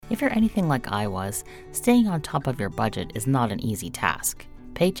If you're anything like I was, staying on top of your budget is not an easy task.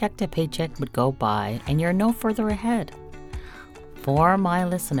 Paycheck to paycheck would go by and you're no further ahead. For my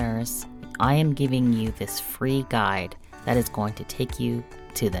listeners, I am giving you this free guide that is going to take you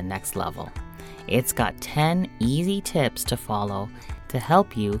to the next level. It's got 10 easy tips to follow to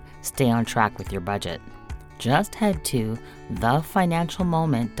help you stay on track with your budget. Just head to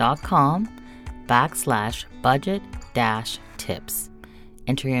thefinancialmoment.com/budget-tips.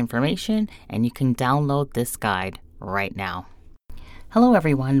 Enter your information and you can download this guide right now. Hello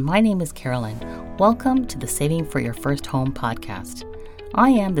everyone, my name is Carolyn. Welcome to the Saving for Your First Home podcast. I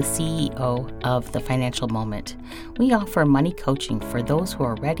am the CEO of The Financial Moment. We offer money coaching for those who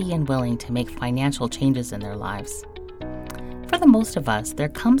are ready and willing to make financial changes in their lives. For the most of us, there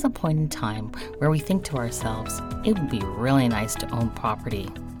comes a point in time where we think to ourselves, it would be really nice to own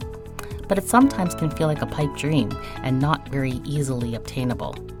property. But it sometimes can feel like a pipe dream and not very easily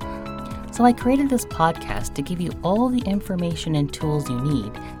obtainable. So I created this podcast to give you all the information and tools you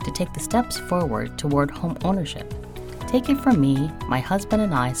need to take the steps forward toward home ownership. Take it from me, my husband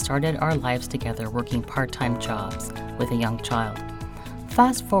and I started our lives together working part-time jobs with a young child.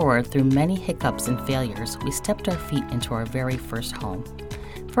 Fast forward through many hiccups and failures, we stepped our feet into our very first home.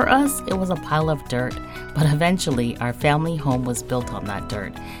 For us, it was a pile of dirt, but eventually our family home was built on that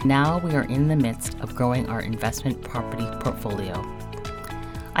dirt. Now we are in the midst of growing our investment property portfolio.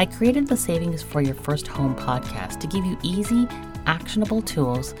 I created the Savings for Your First Home podcast to give you easy, actionable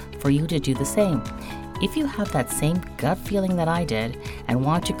tools for you to do the same. If you have that same gut feeling that I did and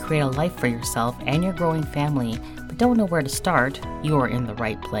want to create a life for yourself and your growing family, but don't know where to start, you are in the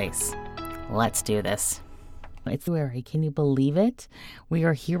right place. Let's do this. It's February. Can you believe it? We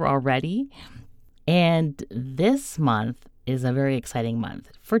are here already. And this month is a very exciting month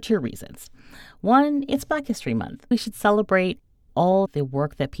for two reasons. One, it's Black History Month. We should celebrate all the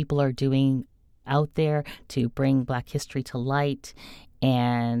work that people are doing out there to bring Black history to light.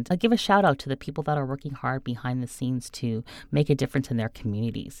 And I'll give a shout out to the people that are working hard behind the scenes to make a difference in their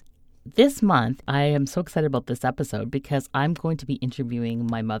communities. This month, I am so excited about this episode because I'm going to be interviewing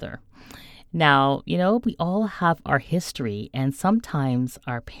my mother. Now, we all have our history, and sometimes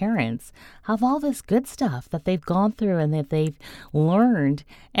our parents have all this good stuff that they've gone through and that they've learned,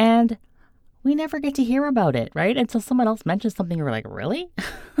 and we never get to hear about it, right? Until someone else mentions something, we're like, really?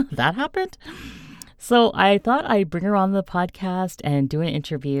 That happened? So I thought I'd bring her on the podcast and do an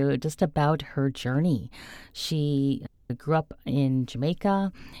interview just about her journey. She grew up in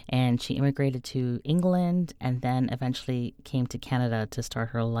Jamaica and she immigrated to England and then eventually came to Canada to start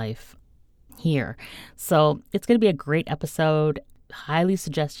her life here. So it's going to be a great episode. Highly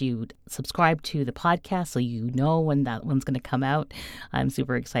suggest you subscribe to the podcast so you know when that one's going to come out. I'm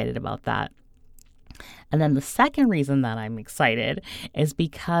super excited about that. And then the second reason that I'm excited is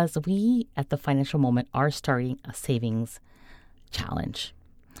because we at the Financial Moment are starting a savings challenge.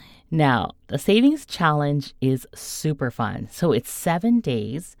 Now, the savings challenge is super fun. So it's 7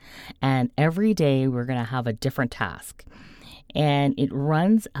 days, and every day we're going to have a different task. And it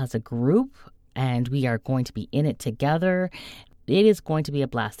runs as a group, and we are going to be in it together. It is going to be a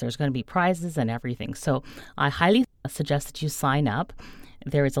blast. There's going to be prizes and everything. So I highly suggest that you sign up.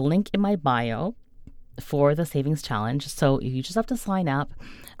 There is a link in my bio for the savings challenge. So you just have to sign up.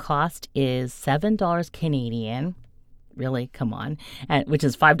 Cost is $7 Canadian. Really, come on. Which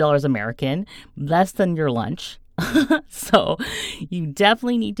is $5 American, less than your lunch. So you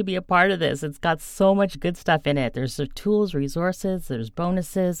definitely need to be a part of this. It's got so much good stuff in it. There's tools, resources, there's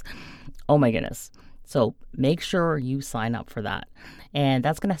bonuses. Oh my goodness. So make sure you sign up for that. And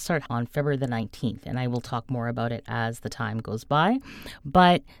that's going to start on February the 19th. And I will talk more about it as the time goes by.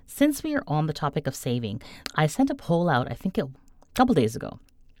 But since we are on the topic of saving, I sent a poll out, I think a couple days ago.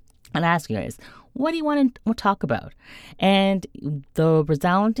 And I asked you guys, what do you want to talk about? And the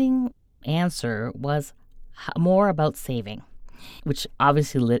resounding answer was more about saving, which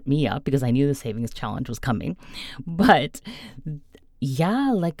obviously lit me up because I knew the savings challenge was coming. But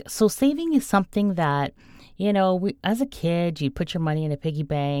yeah, so saving is something that, as a kid, you put your money in a piggy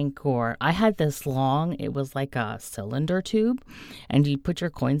bank, or I had this it was like a cylinder tube, and you put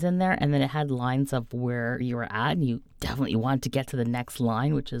your coins in there, and then it had lines of where you were at, and you definitely wanted to get to the next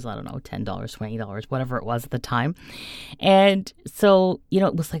line, which is, I don't know, $10, $20, whatever it was at the time. And so,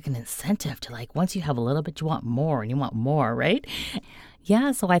 it was like an incentive to once you have a little bit, you want more and you want more, right?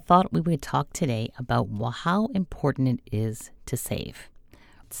 Yeah, so I thought we would talk today about how important it is to save.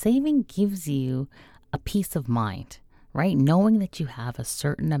 Saving gives you a peace of mind, right? Knowing that you have a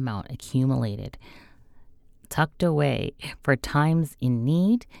certain amount accumulated, tucked away for times in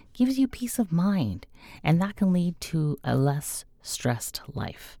need gives you peace of mind. And that can lead to a less stressed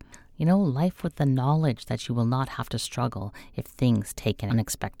life. Life with the knowledge that you will not have to struggle if things take an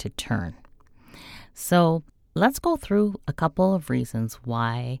unexpected turn. So let's go through a couple of reasons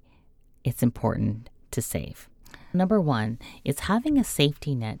why it's important to save. Number one is having a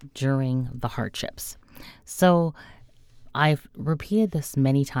safety net during the hardships. So I've repeated this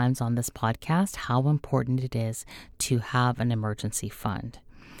many times on this podcast, how important it is to have an emergency fund.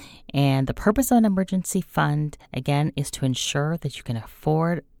 And the purpose of an emergency fund, again, is to ensure that you can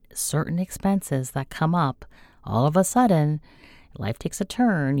afford certain expenses that come up all of a sudden. Life takes a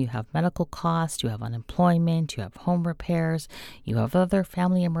turn. You have medical costs, you have unemployment, you have home repairs, you have other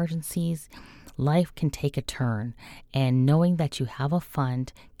family emergencies. Life can take a turn, and knowing that you have a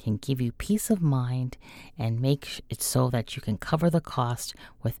fund can give you peace of mind and make it so that you can cover the cost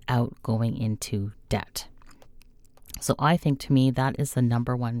without going into debt. So I think, to me, that is the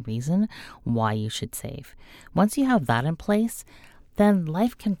number one reason why you should save. Once you have that in place, then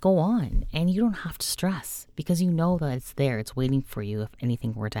life can go on and you don't have to stress because you know that it's there. It's waiting for you if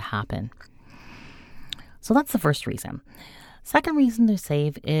anything were to happen. So that's the first reason. Second reason to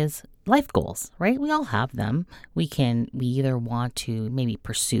save is life goals, right? We all have them. We either want to maybe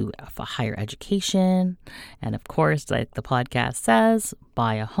pursue a higher education. And of course, like the podcast says,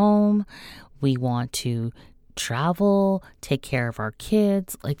 buy a home. We want to travel, take care of our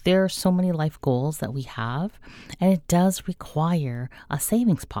kids. Like, there are so many life goals that we have, and it does require a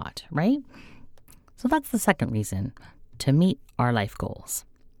savings pot, right? So that's the second reason, to meet our life goals.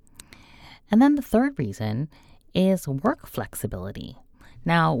 And then the third reason is work flexibility.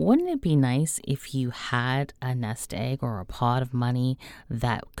 Now, wouldn't it be nice if you had a nest egg or a pot of money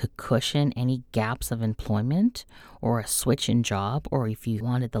that could cushion any gaps of employment or a switch in job, or if you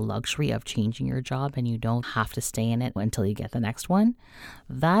wanted the luxury of changing your job and you don't have to stay in it until you get the next one?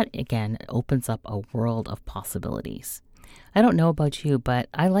 That, again, opens up a world of possibilities. I don't know about you, but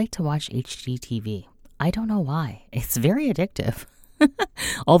I like to watch HGTV. I don't know why. It's very addictive.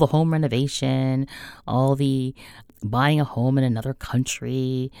 All the home renovation, all the buying a home in another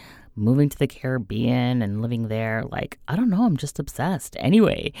country, moving to the Caribbean and living there. Like, I don't know, I'm just obsessed.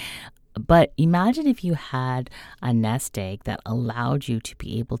 Anyway, but imagine if you had a nest egg that allowed you to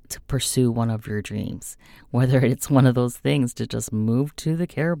be able to pursue one of your dreams, whether it's one of those things to just move to the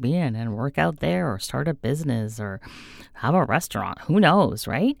Caribbean and work out there or start a business or have a restaurant. Who knows,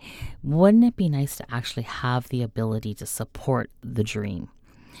 right? Wouldn't it be nice to actually have the ability to support the dream?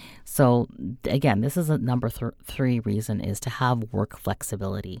 So again, this is a number three reason, is to have work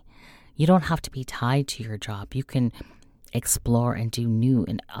flexibility. You don't have to be tied to your job. You can explore and do new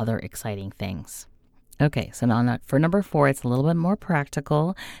and other exciting things. Okay, so now for number 4, it's a little bit more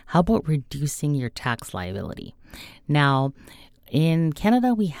practical. How about reducing your tax liability? Now, in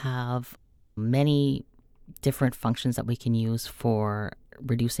Canada, we have many different functions that we can use for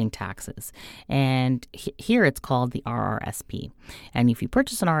reducing taxes. And here it's called the RRSP. And if you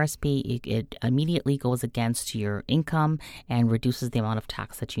purchase an RRSP, it immediately goes against your income and reduces the amount of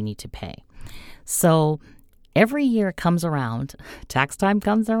tax that you need to pay. So every year comes around, tax time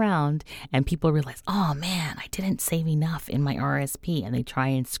comes around, and people realize, oh man, I didn't save enough in my RRSP, and they try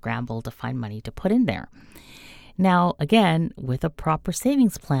and scramble to find money to put in there. Now, again, with a proper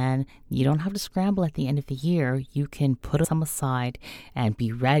savings plan, you don't have to scramble at the end of the year. You can put some aside and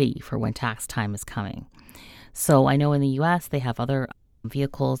be ready for when tax time is coming. So I know in the US, they have other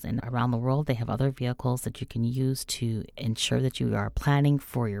vehicles, and around the world, they have other vehicles that you can use to ensure that you are planning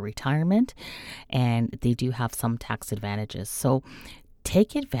for your retirement. And they do have some tax advantages. So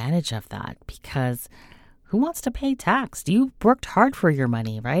take advantage of that, because who wants to pay tax? You worked hard for your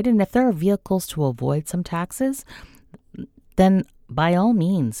money, right? And if there are vehicles to avoid some taxes, then by all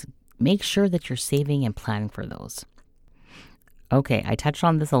means, make sure that you're saving and planning for those. Okay, I touched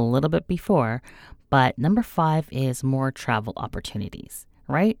on this a little bit before, but number 5 is more travel opportunities,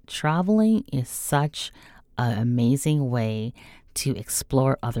 right? Traveling is such an amazing way to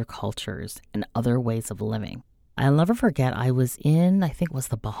explore other cultures and other ways of living. I'll never forget, I was in, I think it was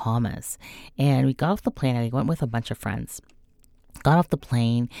the Bahamas, and we got off the plane, and we went with a bunch of friends. Got off the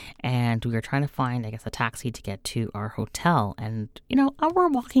plane, and we were trying to find, a taxi to get to our hotel. And, we're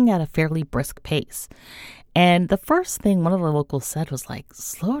walking at a fairly brisk pace. And the first thing one of the locals said was like,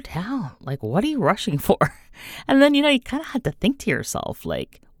 slow down. Like, what are you rushing for? And then, you kind of had to think to yourself,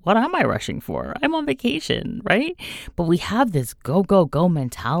 like, what am I rushing for? I'm on vacation, right? But we have this go, go, go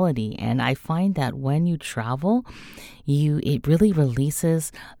mentality. And I find that when you travel, it really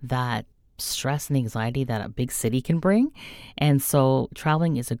releases that stress and anxiety that a big city can bring. And so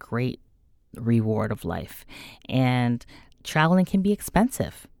traveling is a great reward of life. And traveling can be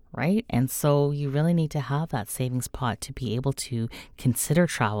expensive, right? And so you really need to have that savings pot to be able to consider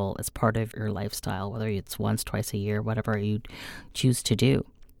travel as part of your lifestyle, whether it's once, twice a year, whatever you choose to do.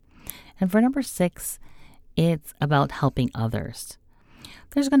 And for number 6, it's about helping others.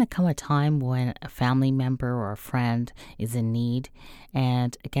 There's going to come a time when a family member or a friend is in need.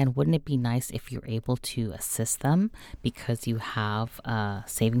 And again, wouldn't it be nice if you're able to assist them because you have a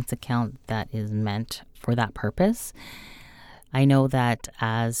savings account that is meant for that purpose? I know that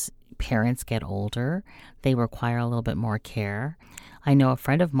as parents get older, they require a little bit more care. I know a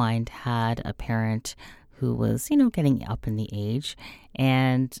friend of mine had a parent who was, getting up in the age,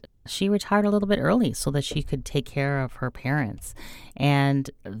 and she retired a little bit early so that she could take care of her parents. And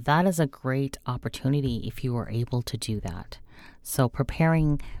that is a great opportunity if you are able to do that. So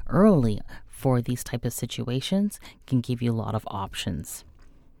preparing early for these type of situations can give you a lot of options.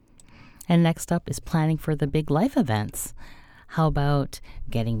 And next up is planning for the big life events. How about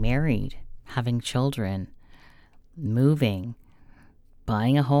getting married, having children, moving,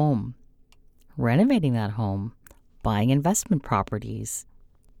 buying a home, renovating that home, buying investment properties,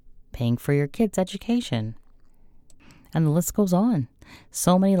 paying for your kids' education. And the list goes on.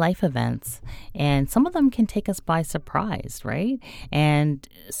 So many life events, and some of them can take us by surprise, right? And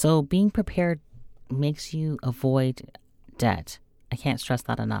so being prepared makes you avoid debt. I can't stress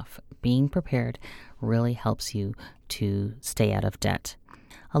that enough. Being prepared really helps you to stay out of debt.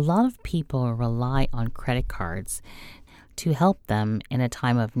 A lot of people rely on credit cards to help them in a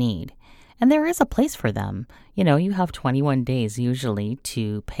time of need. And there is a place for them. You have 21 days usually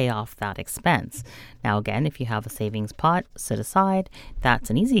to pay off that expense. Now, again, if you have a savings pot set aside, that's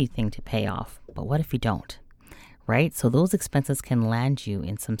an easy thing to pay off. But what if you don't? Right? So those expenses can land you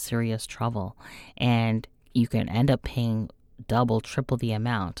in some serious trouble, and you can end up paying double, triple the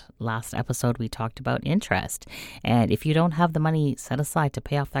amount. Last episode, we talked about interest. And if you don't have the money set aside to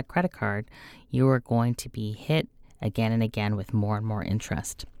pay off that credit card, you are going to be hit again and again with more and more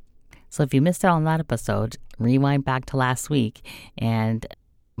interest. So if you missed out on that episode, rewind back to last week and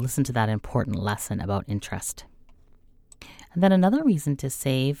listen to that important lesson about interest. And then another reason to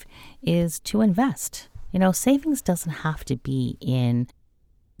save is to invest. Savings doesn't have to be in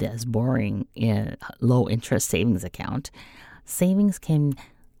this boring, low interest savings account. Savings can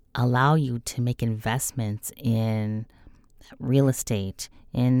allow you to make investments in real estate,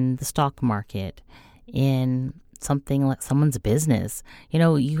 in the stock market, in something like someone's business.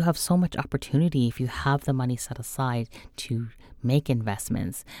 You have so much opportunity if you have the money set aside to make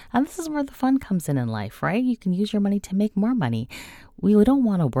investments. And this is where the fun comes in life, right? You can use your money to make more money. We don't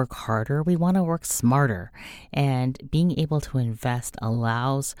want to work harder. We want to work smarter. And being able to invest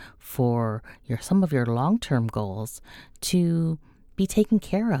allows for some of your long-term goals to be taken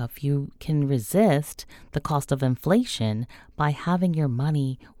care of. You can resist the cost of inflation by having your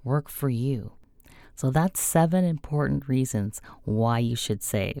money work for you. So that's 7 important reasons why you should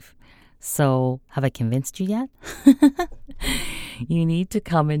save. So have I convinced you yet? You need to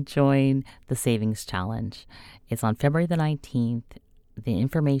come and join the Savings Challenge. It's on February the 19th. The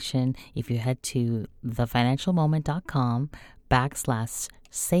information, if you head to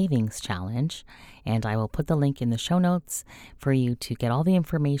thefinancialmoment.com/savings challenge, and I will put the link in the show notes for you to get all the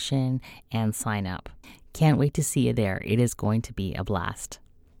information and sign up. Can't wait to see you there. It is going to be a blast.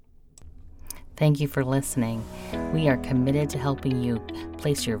 Thank you for listening. We are committed to helping you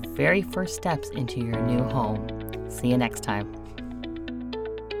place your very first steps into your new home. See you next time.